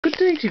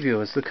day to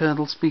viewers, the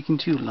Colonel speaking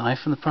to you live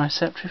from the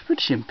Preceptory of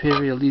British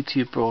Imperial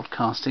YouTube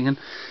Broadcasting, and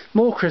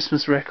more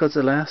Christmas records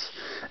alas.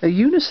 A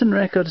Unison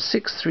record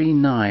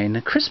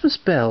 639, Christmas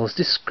Bells,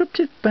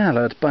 Descriptive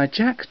Ballad by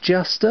Jack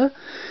Juster,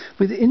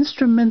 with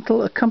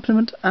instrumental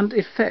accompaniment and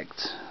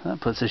effect. That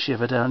puts a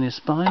shiver down your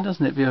spine,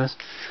 doesn't it, viewers?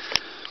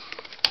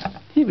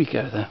 Here we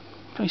go though,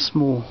 very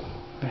small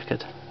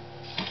record.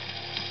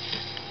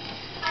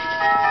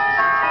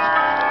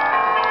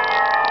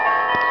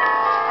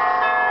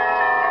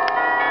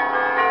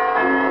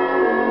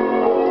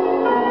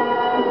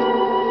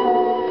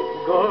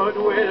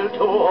 Goodwill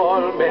to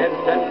all men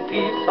and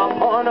peace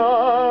upon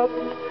earth,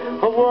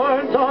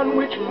 words on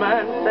which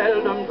man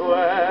seldom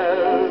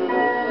dwells.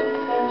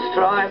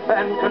 Strife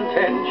and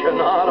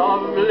contention are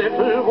of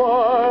little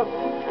worth,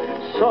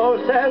 so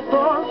said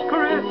those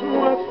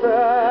Christmas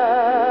bells.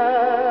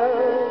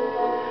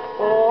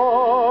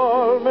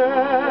 All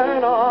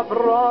men are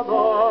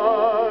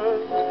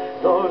brothers,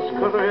 those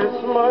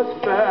Christmas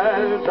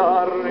bells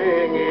are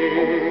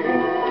ringing.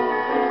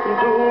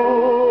 Do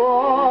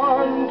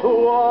unto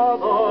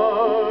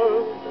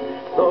others,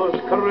 those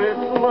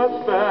Christmas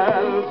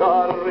bells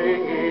are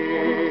ringing.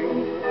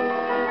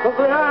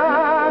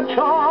 Their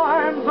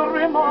chimes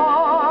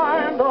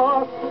remind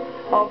us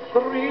of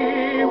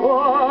three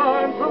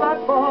words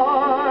that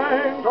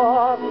bind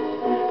us: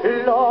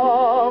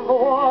 love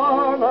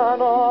one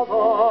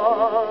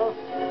another.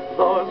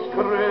 Those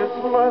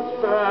Christmas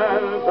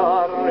bells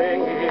are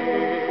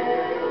ringing.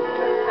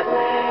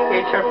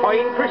 It's a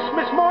fine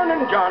Christmas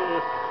morning, John.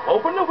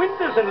 Open the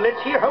windows and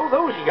let's hear how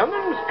those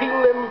young'uns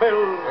peal them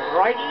bells.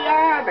 Right ye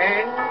are,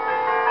 Ben.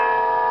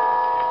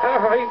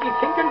 I be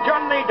thinking,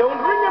 John, they don't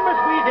ring 'em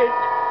as we did.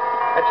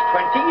 It's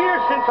 20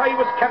 years since I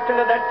was captain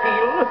of that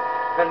peal,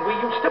 and we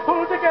used to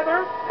pull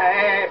together.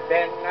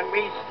 Ben, and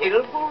we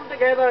still pull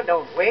together,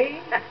 don't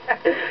we?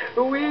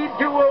 We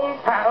do,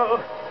 old pal.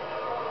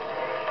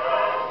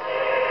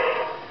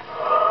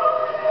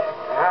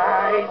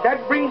 Aye,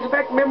 that brings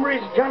back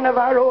memories, John, of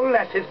our old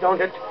lasses,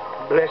 don't it?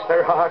 Bless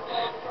their hearts.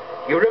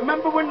 You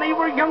remember when they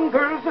were young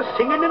girls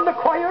singing in the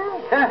choir?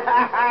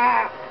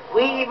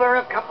 We were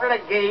a couple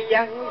of gay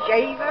young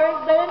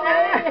shavers then,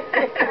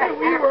 eh?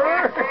 We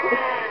were.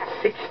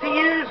 60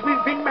 years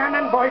we've been man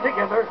and boy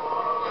together.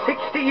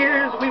 60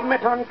 years we've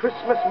met on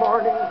Christmas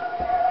morning.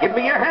 Give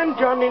me your hand,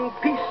 John, in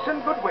peace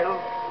and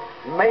goodwill.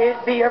 May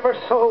it be ever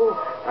so,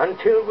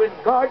 until with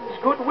God's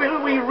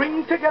goodwill we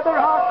ring together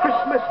our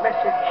Christmas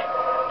message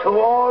to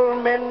all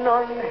men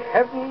on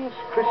heaven's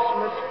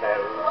Christmas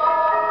bells.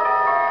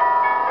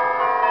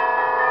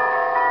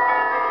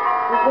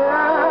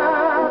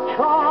 Their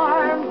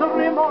chimes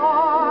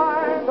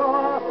remind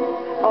us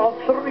of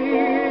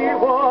three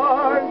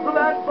words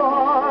that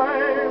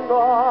bind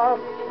us: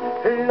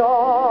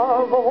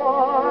 love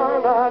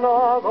one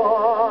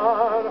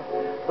another.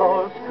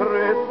 Those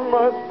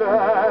Christmas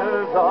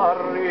bells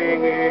are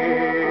ringing.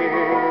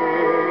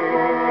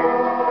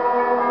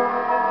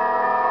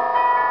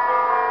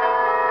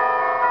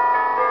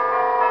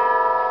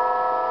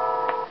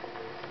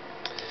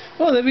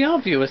 Well, there we are,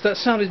 viewers. That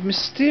sounded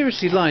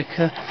mysteriously like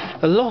a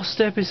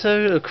lost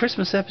episode, a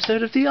Christmas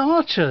episode of The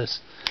Archers.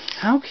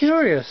 How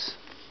curious.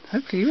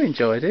 Hopefully you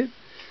enjoyed it.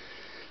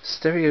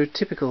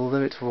 Stereotypical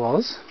though it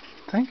was.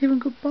 Thank you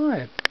and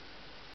goodbye.